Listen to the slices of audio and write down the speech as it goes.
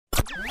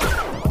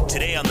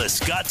Today on the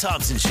Scott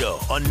Thompson Show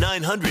on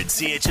 900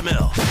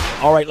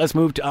 CHML. All right, let's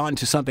move on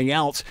to something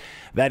else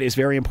that is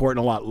very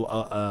important a lot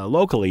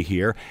locally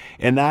here,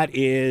 and that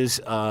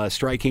is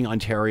striking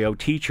Ontario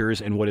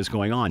teachers and what is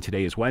going on.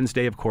 Today is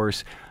Wednesday, of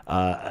course,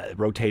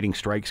 rotating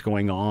strikes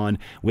going on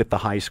with the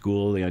high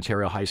school, the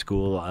Ontario High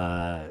School,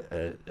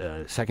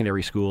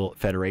 Secondary School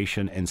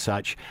Federation and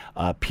such.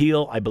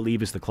 Peel, I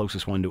believe, is the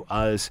closest one to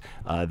us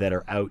that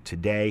are out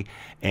today,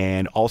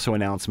 and also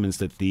announcements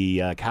that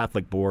the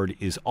Catholic Board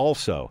is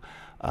also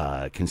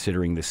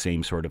considering the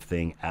same sort of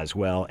thing as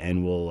well,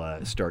 and will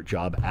start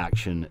job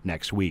action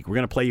next week. We're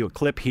going to play you a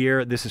clip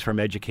here. This is from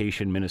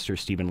Education Minister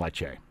Stephen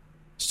Lecce.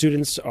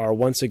 Students are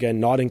once again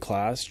not in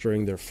class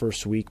during their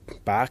first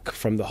week back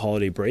from the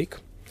holiday break,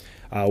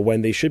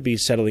 when they should be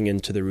settling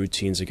into their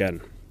routines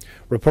again.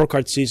 Report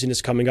card season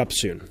is coming up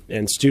soon,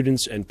 and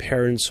students and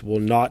parents will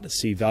not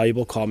see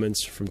valuable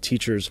comments from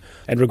teachers.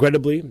 And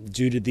regrettably,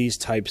 due to these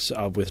types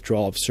of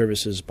withdrawal of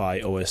services by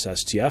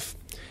OSSTF,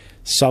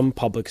 some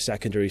public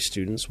secondary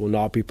students will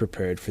not be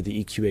prepared for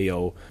the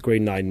EQAO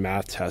Grade 9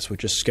 math test,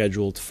 which is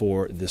scheduled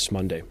for this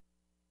Monday.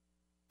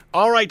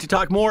 All right, to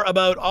talk more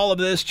about all of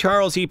this,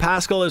 Charles E.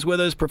 Pascal is with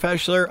us,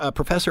 Professor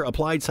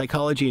Applied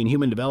Psychology and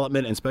Human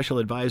Development and Special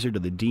Advisor to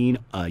the Dean,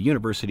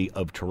 University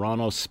of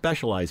Toronto,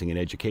 specializing in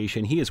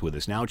education. He is with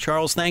us now.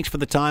 Charles, thanks for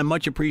the time.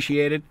 Much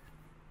appreciated.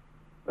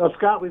 Well,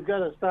 Scott, we've got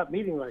to stop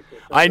meeting like this.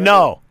 I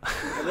know.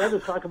 I'd rather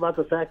talk about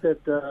the fact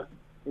that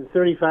in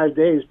 35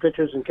 days,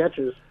 pitchers and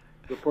catchers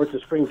report to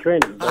spring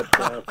training, but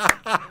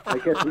I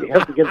guess we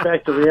have to get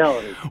back to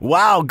reality.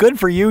 Wow, good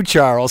for you,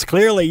 Charles.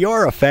 Clearly,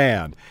 you're a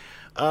fan.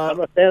 I'm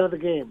a fan of the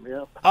game,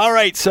 yeah. All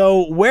right,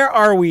 so where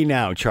are we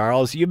now,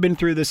 Charles? You've been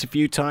through this a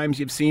few times.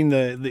 You've seen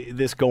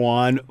this go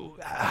on.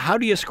 How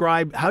do you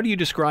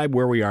describe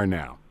where we are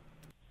now?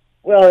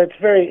 Well,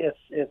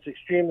 it's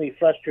extremely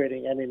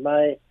frustrating. I mean,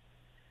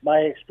 my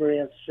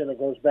experience,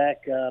 goes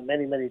back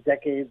many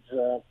decades.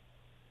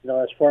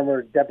 As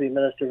former Deputy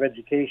Minister of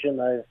Education,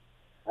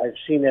 I've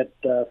seen it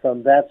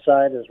from that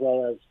side as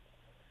well as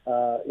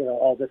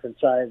all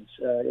different sides.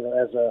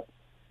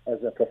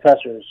 As a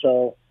professor.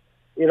 So,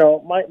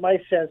 my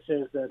sense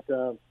is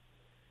that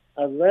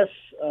unless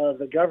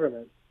the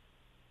government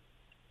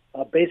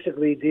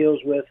basically deals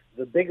with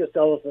the biggest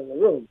elephant in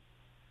the room,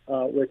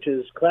 which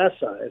is class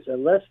size,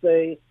 unless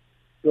they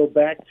go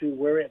back to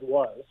where it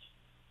was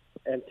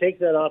and take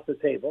that off the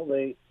table,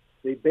 they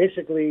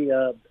basically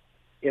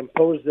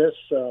imposed this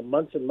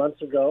months and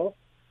months ago.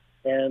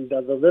 And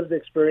the lived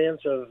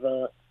experience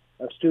of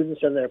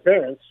students and their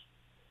parents,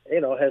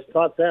 has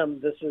taught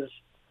them this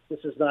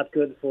is not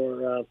good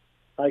for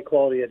high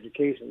quality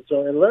education.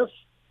 So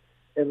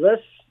unless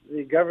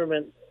the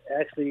government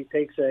actually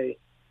takes a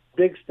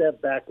big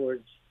step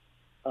backwards,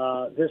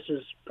 this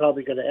is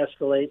probably going to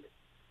escalate.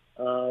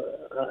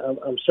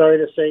 I'm sorry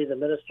to say the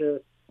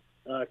minister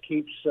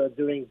keeps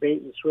doing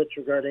bait and switch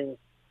regarding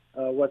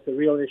what the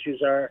real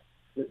issues are.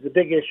 The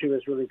big issue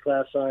is really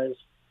class size.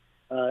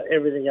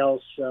 Everything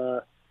else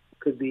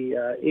could be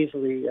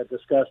easily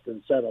discussed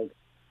and settled.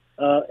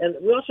 And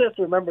we also have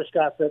to remember,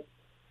 Scott, that,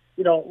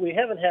 we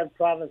haven't had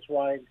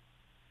province-wide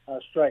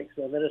strikes.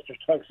 The minister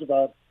talks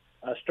about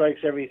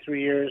strikes every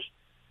 3 years.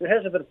 There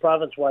hasn't been a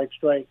province-wide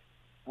strike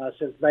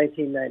since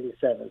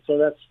 1997. So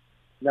that's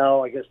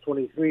now, I guess,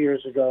 23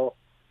 years ago.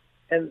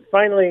 And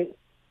finally,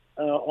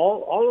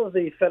 all of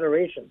the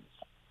federations,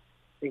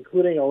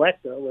 including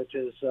Electa, which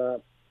is,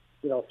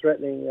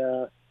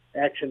 threatening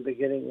action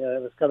beginning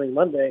this coming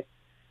Monday,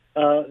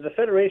 the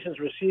federations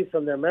receive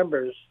from their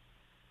members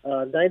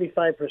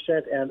 95%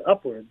 and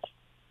upwards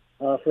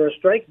for a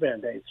strike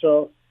mandate.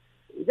 So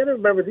you got to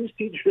remember, these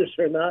teachers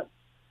are not,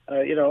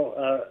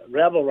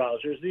 rabble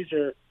rousers.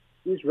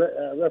 These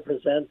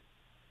represent,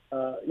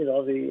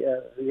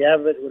 the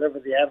average, whatever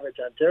the average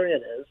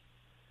Ontarian is,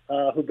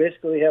 who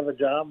basically have a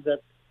job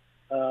that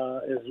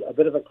is a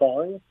bit of a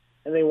calling,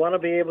 and they want to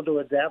be able to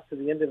adapt to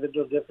the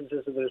individual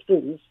differences of their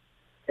students.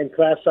 And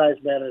class size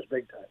matters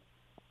big time.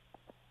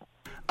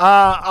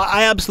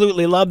 I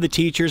absolutely love the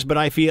teachers, but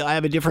I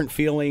have a different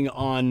feeling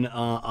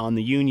on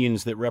the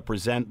unions that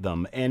represent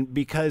them. And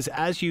because,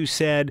 as you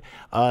said,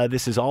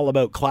 this is all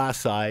about class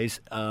size,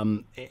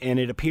 and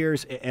it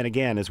appears, and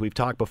again, as we've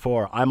talked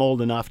before, I'm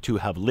old enough to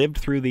have lived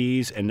through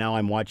these, and now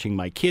I'm watching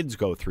my kids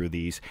go through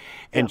these.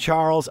 And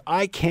Charles,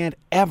 I can't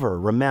ever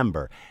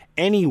remember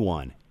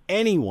anyone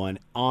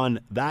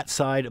on that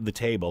side of the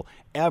table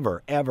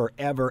ever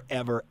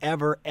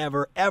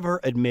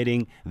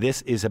admitting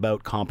this is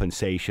about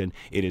compensation.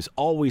 It is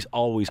always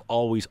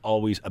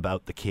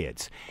about the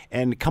kids.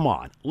 And come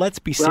on, let's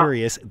be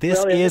serious.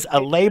 This is a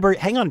labor,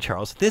 hang on,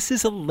 Charles, this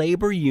is a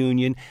labor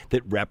union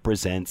that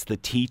represents the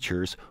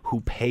teachers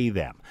who pay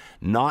them,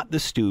 not the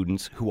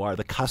students who are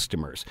the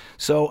customers.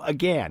 So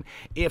again,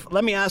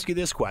 let me ask you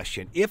this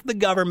question. If the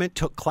government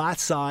took class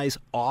size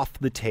off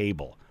the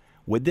table,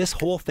 would this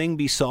whole thing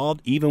be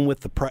solved even with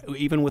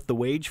the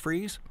wage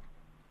freeze?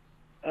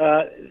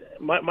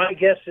 My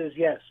guess is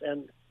yes.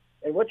 And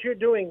what you're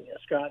doing,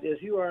 Scott, is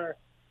you are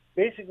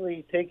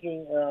basically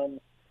taking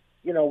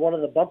one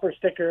of the bumper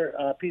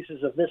sticker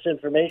pieces of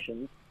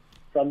misinformation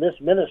from this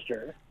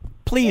minister.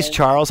 Please,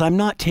 Charles, I'm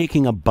not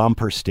taking a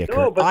bumper sticker.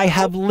 No, but I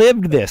have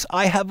lived this.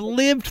 I have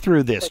lived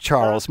through this,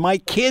 Charles. My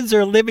kids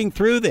are living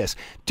through this.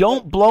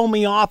 Don't blow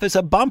me off as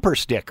a bumper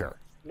sticker.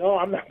 No,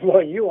 I'm not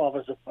blowing you off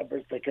as a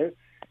bumper sticker.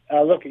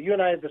 Look, you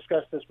and I have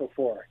discussed this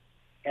before,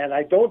 and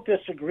I don't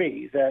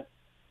disagree that,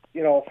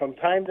 from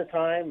time to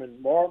time,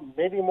 and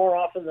maybe more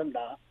often than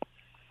not,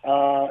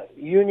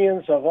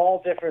 unions of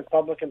all different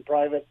public and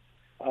private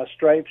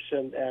stripes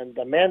and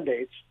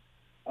mandates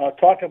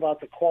talk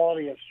about the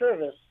quality of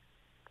service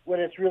when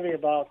it's really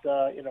about,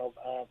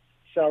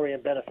 salary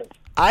and benefits.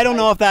 I don't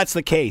know if that's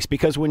the case,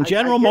 because when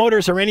General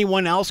Motors or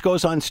anyone else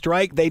goes on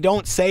strike, they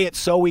don't say it's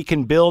so we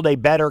can build a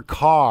better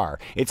car.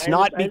 It's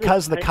not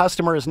because the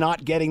customer is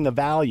not getting the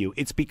value.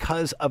 It's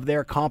because of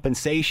their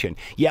compensation.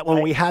 Yet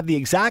when we have the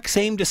exact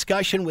same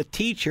discussion with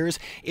teachers,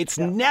 it's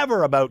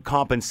never about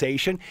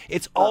compensation.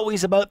 It's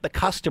always about the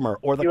customer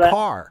or the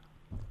car.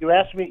 You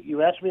asked me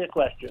a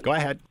question. Go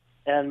ahead.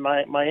 And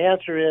my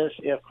answer is,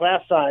 if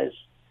class size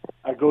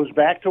goes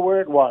back to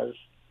where it was,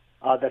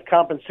 that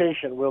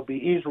compensation will be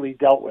easily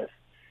dealt with.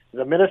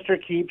 The minister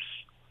keeps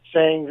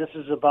saying this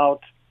is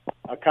about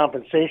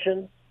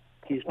compensation.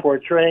 He's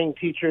portraying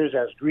teachers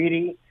as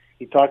greedy.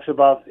 He talks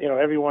about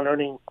everyone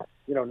earning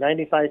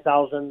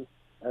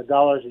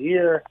 $95,000 a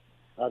year.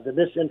 The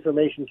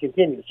misinformation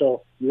continues.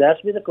 So you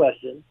asked me the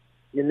question.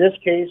 In this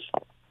case,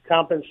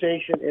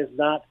 compensation is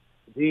not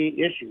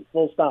the issue.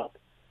 Full stop.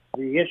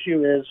 The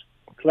issue is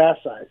class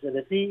size. And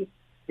if he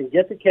can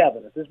get to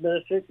cabinet, this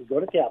minister can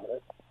go to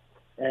cabinet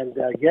and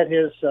get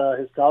his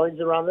colleagues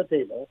around the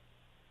table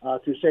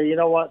to say, you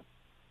know what,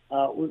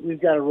 we've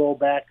got to roll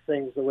back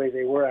things the way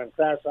they were on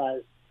class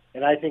size,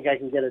 and I think I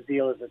can get a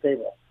deal at the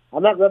table.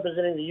 I'm not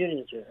representing the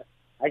unions here.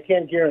 I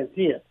can't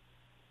guarantee it.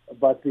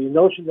 But the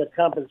notion that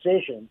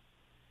compensation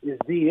is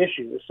the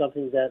issue is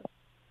something that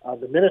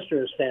the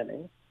minister is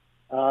fanning,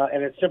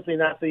 and it's simply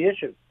not the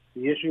issue.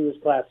 The issue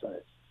is class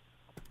size.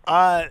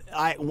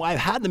 I've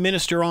had the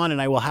minister on, and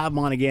I will have him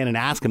on again and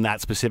ask him that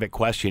specific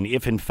question.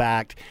 If, in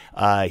fact,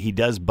 he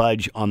does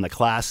budge on the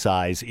class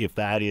size, if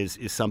that is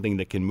something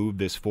that can move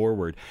this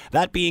forward.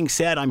 That being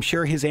said, I'm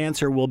sure his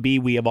answer will be,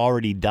 we have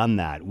already done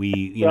that.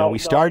 We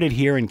started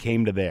here and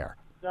came to there.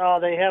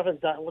 No, they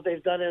haven't done. What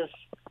they've done is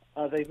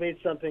they've made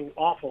something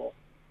awful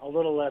a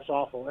little less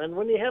awful. And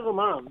when you have them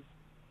on,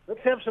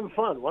 let's have some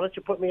fun. Why don't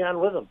you put me on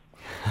with them?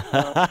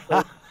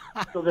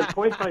 So that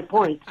point by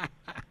point,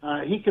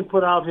 he can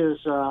put out his,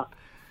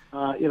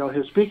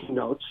 his speaking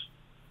notes,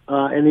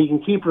 and he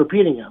can keep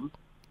repeating them.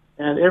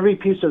 And every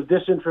piece of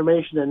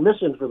disinformation and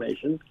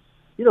misinformation,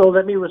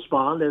 let me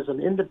respond as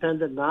an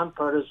independent,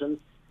 nonpartisan,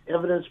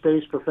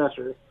 evidence-based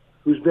professor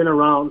who's been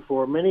around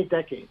for many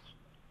decades.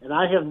 And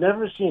I have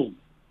never seen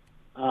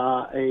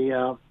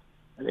an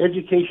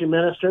education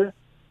minister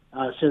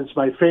since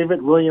my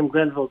favorite, William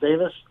Grenville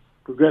Davis,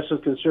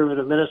 progressive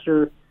conservative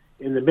minister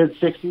in the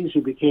mid-'60s,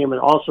 who became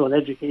also an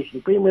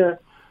education premier.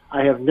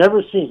 I have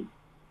never seen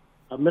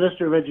a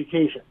minister of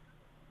education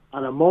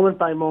on a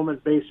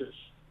moment-by-moment basis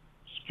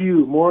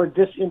spew more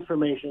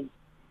disinformation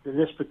than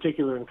this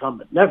particular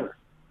incumbent. Never.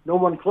 No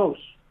one close.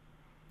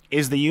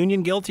 Is the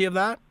union guilty of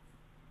that?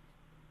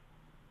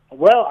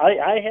 Well,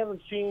 I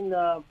haven't seen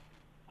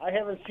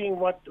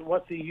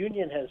what the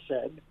union has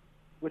said,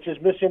 which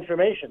is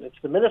misinformation. It's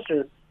the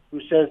minister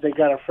who says they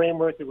got a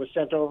framework that was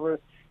sent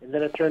over, and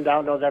then it turned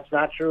out, no, that's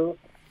not true.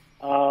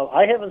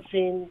 I haven't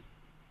seen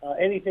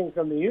anything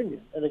from the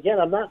union, and again,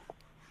 I'm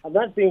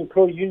not being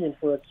pro-union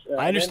for its.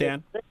 I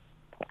understand,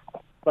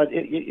 but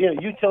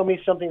you tell me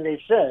something they've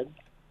said,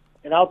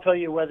 and I'll tell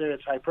you whether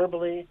it's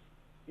hyperbole,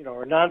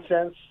 or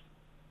nonsense,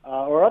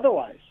 or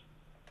otherwise.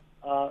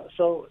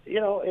 So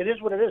it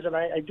is what it is, and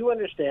I do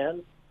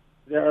understand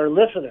there are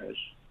listeners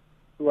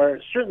who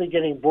are certainly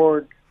getting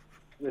bored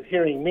with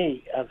hearing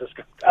me on the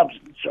Scott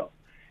Thompson show,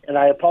 and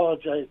I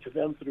apologize to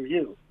them through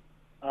you.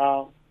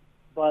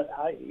 But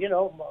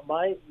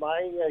my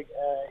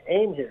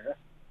aim here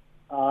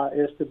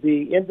is to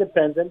be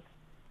independent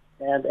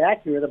and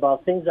accurate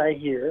about things I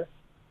hear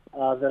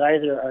that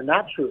either are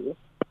not true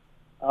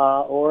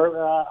or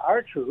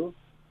are true,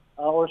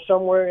 or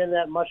somewhere in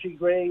that mushy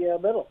gray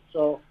middle.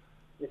 So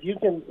if you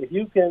can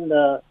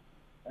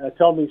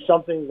tell me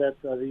something that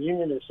the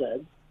union has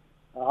said,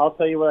 I'll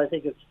tell you whether I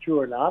think it's true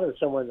or not, or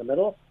somewhere in the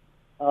middle.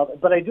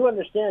 But I do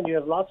understand you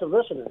have lots of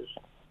listeners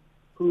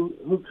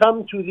who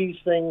come to these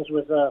things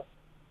with a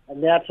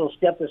natural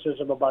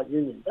skepticism about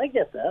unions. I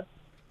get that.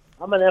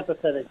 I'm an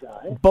empathetic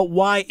guy. But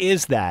why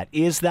is that?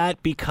 Is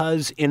that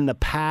because in the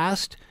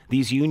past,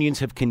 these unions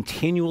have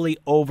continually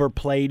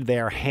overplayed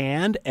their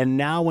hand, and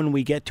now when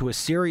we get to a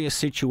serious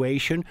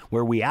situation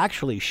where we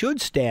actually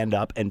should stand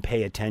up and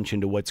pay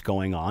attention to what's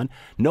going on,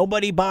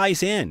 nobody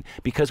buys in,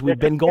 because we've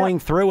been going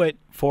through it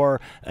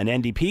for an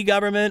NDP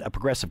government, a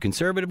progressive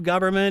conservative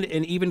government,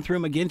 and even through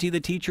McGuinty,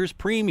 the teacher's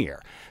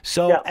premier.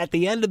 So at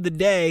the end of the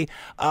day,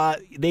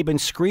 they've been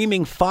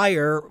screaming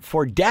fire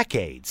for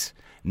decades.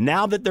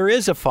 Now that there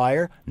is a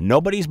fire,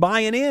 nobody's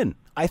buying in.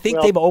 I think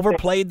Well, they've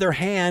overplayed their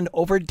hand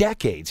over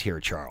decades here,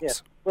 Charles. Yeah.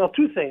 Well,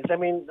 two things. I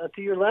mean,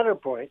 to your latter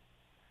point,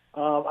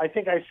 I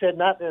think I said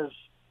not as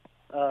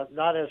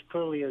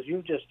clearly as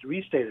you just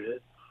restated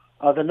it.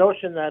 The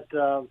notion that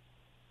the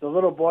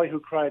little boy who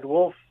cried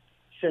wolf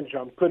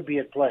syndrome could be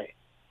at play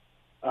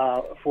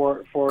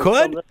for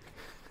Could? some,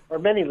 or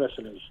many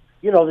listeners.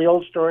 You know, the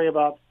old story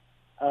about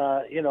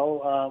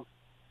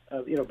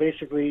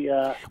basically.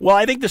 Well,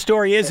 I think the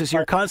story is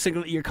you're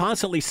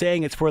constantly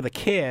saying it's for the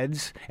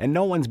kids, and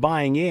no one's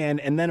buying in.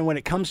 And then when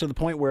it comes to the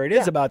point where it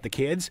is about the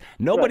kids,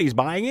 nobody's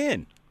buying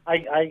in.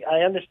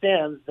 I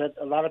understand that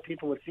a lot of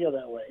people would feel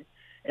that way,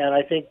 and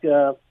I think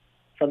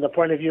from the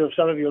point of view of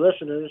some of your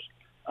listeners,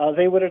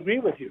 they would agree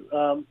with you.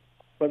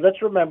 But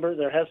let's remember,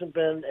 there hasn't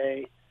been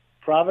a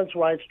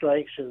province-wide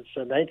strike since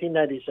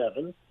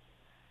 1997,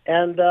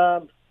 and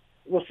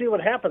we'll see what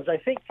happens. I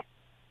think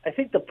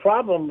the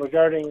problem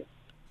regarding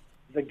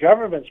the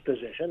government's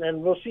position,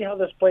 and we'll see how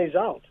this plays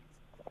out,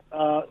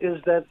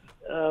 is that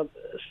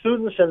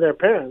students and their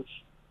parents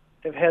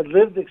have had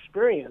lived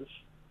experience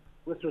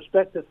with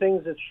respect to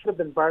things that should have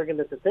been bargained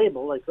at the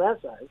table, like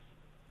class size.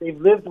 They've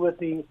lived with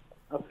the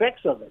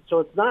effects of it. So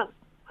it's not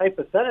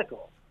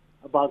hypothetical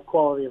about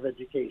quality of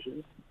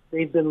education.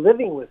 They've been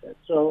living with it.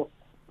 So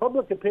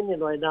public opinion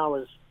right now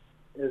is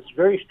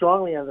very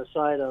strongly on the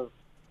side of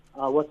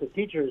what the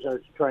teachers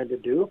are trying to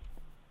do.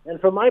 And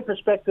from my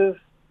perspective,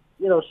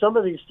 some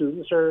of these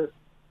students are,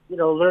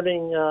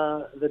 learning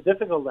the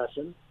difficult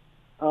lesson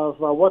of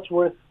what's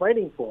worth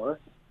fighting for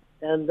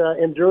and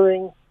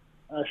enduring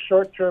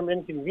short-term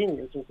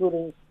inconvenience,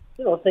 including,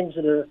 things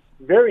that are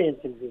very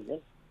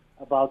inconvenient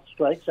about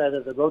strikes,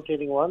 either the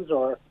rotating ones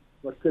or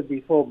what could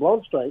be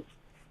full-blown strikes,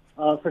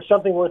 for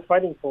something worth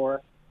fighting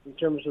for in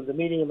terms of the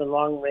medium and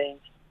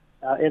long-range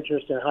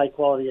interest in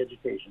high-quality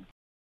education.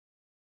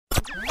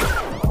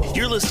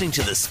 You're listening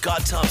to the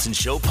Scott Thompson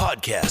Show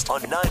podcast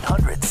on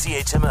 900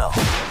 CHML.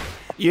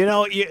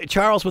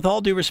 Charles, with all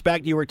due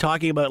respect, you were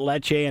talking about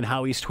Lecce and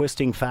how he's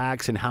twisting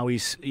facts and how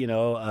he's,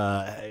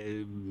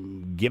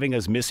 giving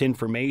us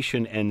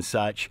misinformation and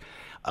such.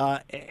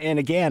 And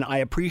again, I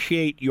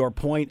appreciate your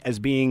point as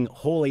being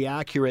wholly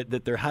accurate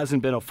that there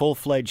hasn't been a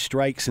full-fledged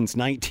strike since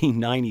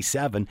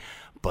 1997.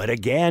 But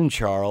again,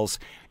 Charles,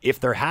 if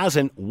there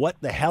hasn't, what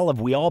the hell have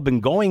we all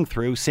been going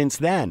through since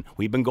then?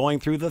 We've been going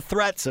through the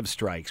threats of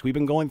strikes. We've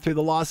been going through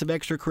the loss of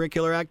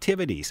extracurricular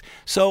activities.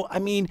 So, I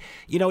mean,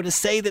 to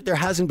say that there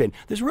hasn't been,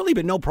 there's really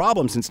been no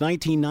problem since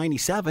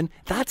 1997,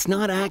 that's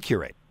not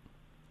accurate.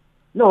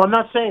 No, I'm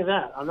not saying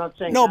that. I'm not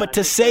saying No, that. but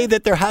to say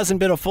that there hasn't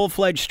been a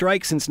full-fledged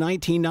strike since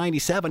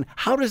 1997,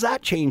 how does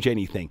that change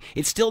anything?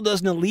 It still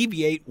doesn't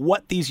alleviate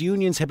what these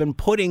unions have been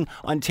putting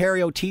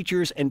Ontario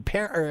teachers and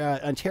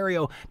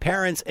Ontario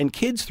parents and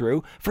kids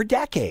through for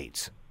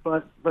decades.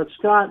 But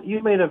Scott,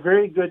 you made a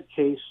very good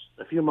case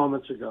a few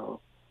moments ago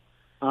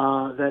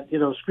that,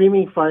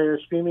 screaming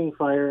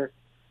fire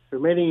for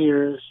many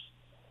years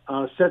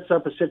sets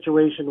up a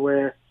situation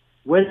where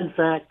when, in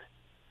fact,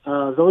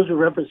 those who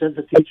represent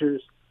the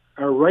teachers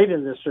are right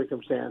in this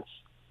circumstance,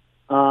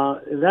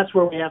 and that's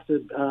where we have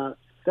to.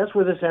 That's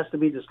where this has to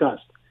be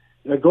discussed.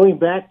 Going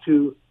back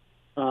to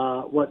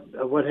what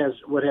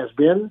has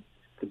been,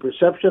 the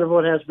perception of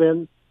what has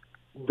been,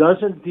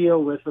 doesn't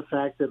deal with the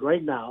fact that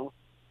right now,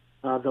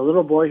 the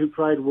little boy who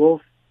cried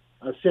wolf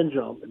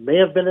syndrome may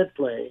have been at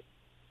play,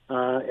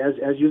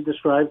 as you've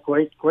described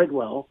quite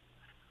well,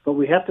 but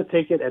we have to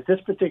take it at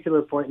this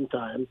particular point in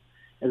time.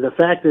 And the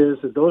fact is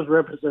that those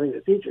representing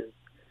the teachers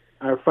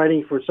are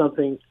fighting for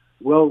something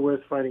well worth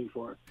fighting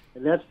for.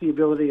 And that's the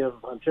ability of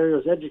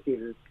Ontario's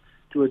educators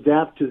to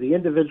adapt to the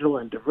individual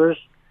and diverse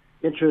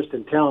interests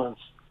and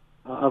talents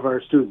of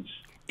our students.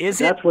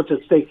 That's what's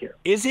at stake here.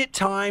 Is it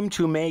time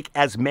to make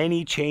as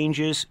many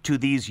changes to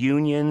these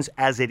unions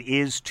as it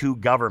is to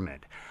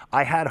government?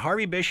 I had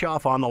Harvey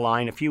Bischoff on the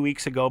line a few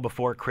weeks ago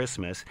before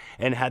Christmas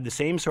and had the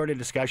same sort of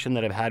discussion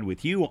that I've had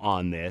with you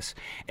on this.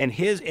 And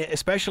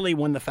especially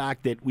when the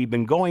fact that we've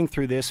been going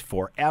through this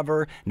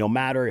forever, no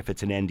matter if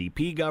it's an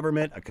NDP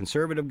government, a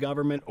Conservative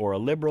government, or a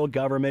Liberal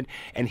government.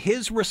 And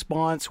his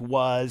response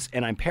was,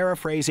 and I'm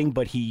paraphrasing,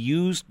 but he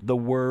used the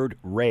word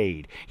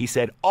raid. He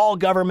said, all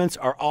governments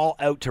are all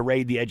out to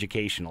raid the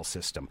educational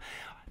system.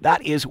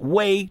 That is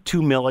way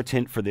too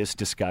militant for this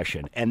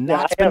discussion. And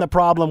that's been the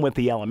problem with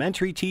the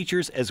elementary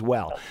teachers as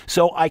well.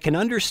 So I can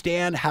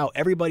understand how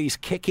everybody's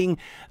kicking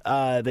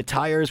the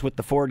tires with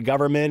the Ford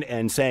government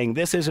and saying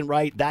this isn't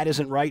right, that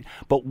isn't right.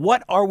 But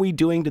what are we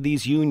doing to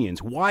these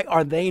unions? Why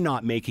are they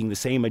not making the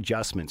same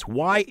adjustments?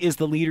 Why is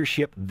the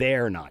leadership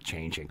there not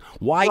changing?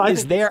 Why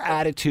is their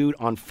attitude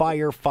on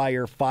fire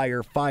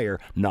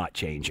not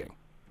changing?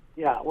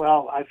 Yeah,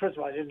 well, first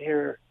of all, I didn't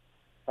hear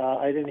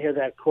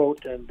that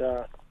quote, and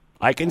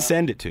I can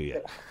send it to you.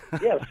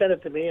 Yeah, send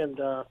it to me, and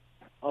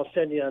I'll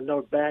send you a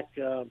note back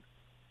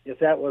if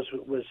that was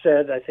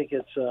said. I think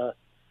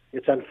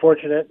it's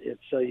unfortunate.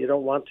 It's you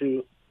don't want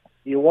to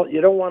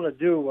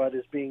do what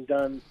is being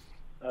done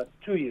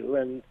to you.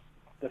 And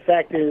the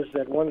fact is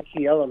that one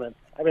key element.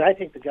 I mean, I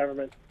think the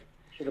government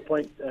should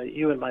appoint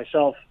you and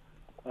myself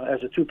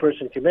as a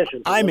two-person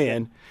commission. I'm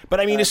in. But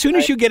I mean, as soon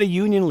as you get a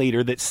union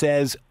leader that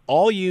says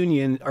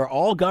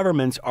all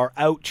governments are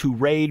out to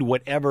raid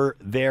whatever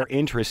their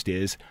interest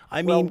is,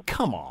 I mean,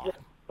 come on.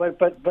 But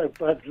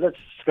let's,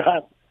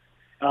 Scott,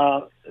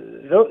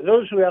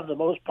 those who have the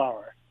most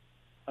power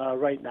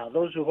right now,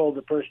 those who hold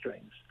the purse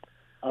strings,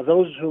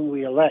 those whom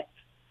we elect,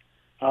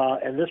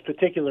 and this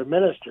particular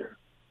minister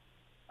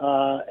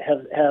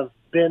have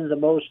been the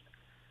most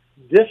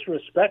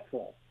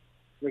disrespectful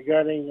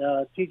regarding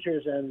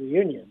teachers and the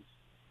unions.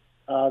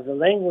 The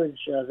language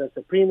that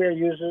the premier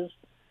uses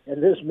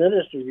and this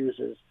minister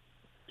uses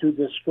to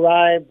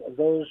describe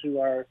those who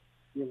are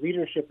in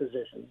leadership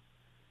positions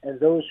and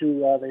those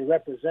who they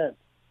represent.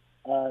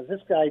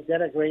 This guy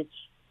denigrates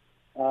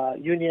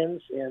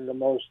unions in the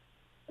most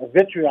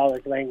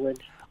vitriolic language.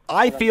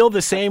 I feel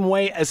the same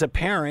way as a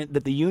parent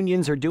that the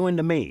unions are doing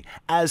to me.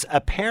 As a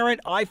parent,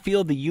 I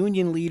feel the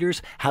union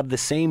leaders have the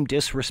same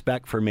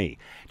disrespect for me.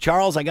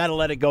 Charles, I got to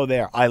let it go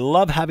there. I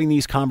love having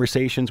these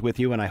conversations with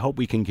you, and I hope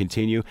we can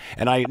continue.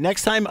 And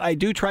next time I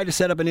do try to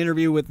set up an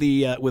interview with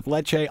with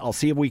Lecce, I'll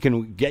see if we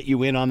can get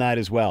you in on that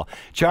as well.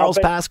 Charles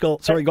Pascal,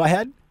 sorry, go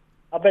ahead.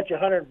 I'll bet you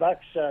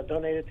 $100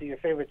 donated to your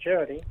favorite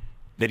charity.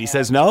 That he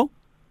says no?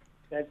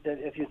 That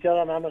if you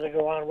tell him I'm going to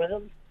go on with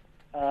him,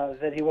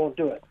 that he won't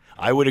do it.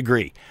 I would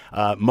agree.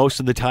 Most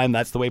of the time,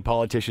 that's the way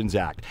politicians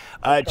act.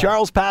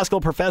 Charles Pascal,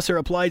 professor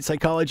applied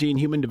psychology and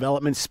human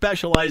development,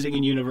 specializing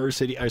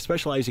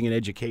in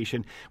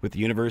education with the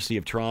University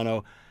of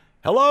Toronto.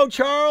 Hello,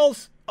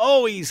 Charles.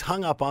 Oh, he's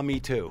hung up on me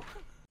too.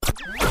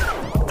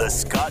 The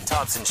Scott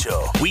Thompson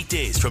Show,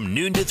 weekdays from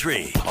noon to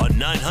 3 on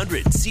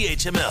 900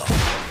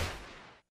 CHML.